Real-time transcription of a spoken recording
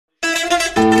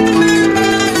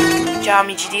Ciao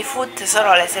amici di Food,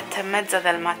 sono le 7:30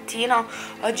 del mattino.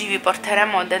 Oggi vi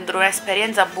porteremo dentro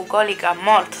un'esperienza bucolica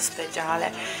molto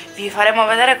speciale. Vi faremo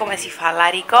vedere come si fa la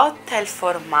ricotta e il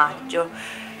formaggio.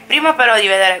 Prima però di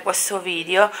vedere questo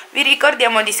video vi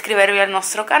ricordiamo di iscrivervi al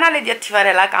nostro canale e di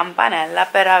attivare la campanella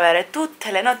per avere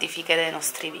tutte le notifiche dei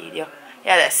nostri video. E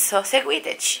adesso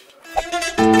seguiteci!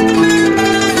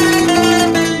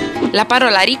 La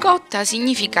parola ricotta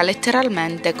significa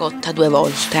letteralmente cotta 2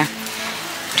 volte.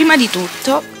 Prima di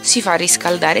tutto si fa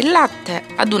riscaldare il latte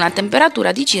ad una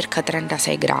temperatura di circa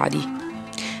 36 gradi.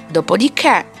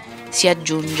 Dopodiché si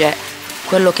aggiunge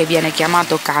quello che viene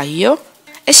chiamato caglio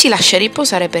e si lascia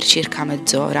riposare per circa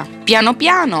mezz'ora. Piano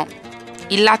piano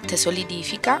il latte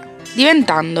solidifica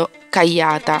diventando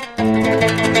cagliata.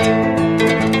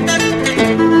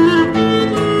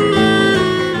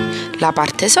 La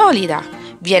parte solida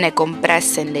viene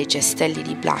compressa in dei cestelli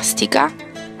di plastica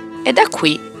e da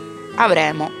qui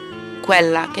avremo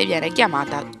quella che viene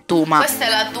chiamata tuma. Questa è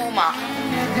la tuma.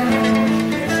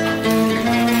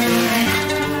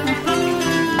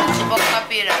 Non si può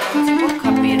capire, non si può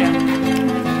capire.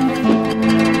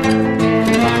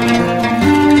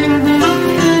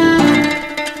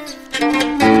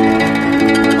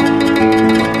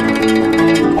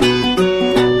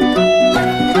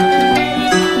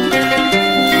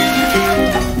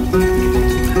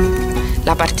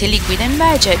 La parte liquida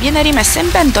invece viene rimessa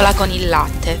in pentola con il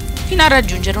latte fino a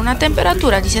raggiungere una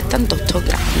temperatura di 78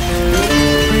 gradi.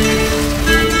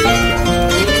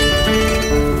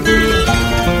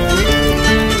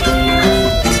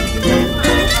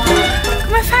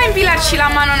 Come fai a infilarci la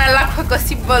mano nell'acqua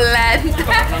così bollente?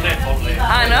 Non è bollente.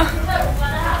 Ah no?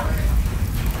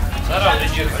 Sarà di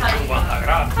circa 50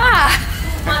 gradi. Ah!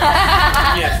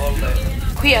 Non è bollente.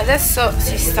 Qui adesso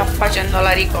si sta facendo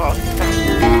la ricotta.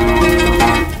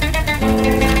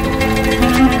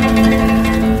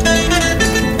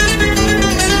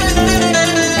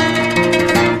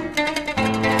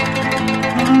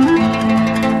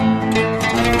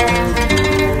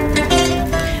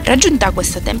 Raggiunta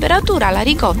questa temperatura, la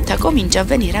ricotta comincia a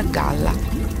venire a galla,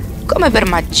 come per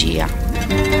magia.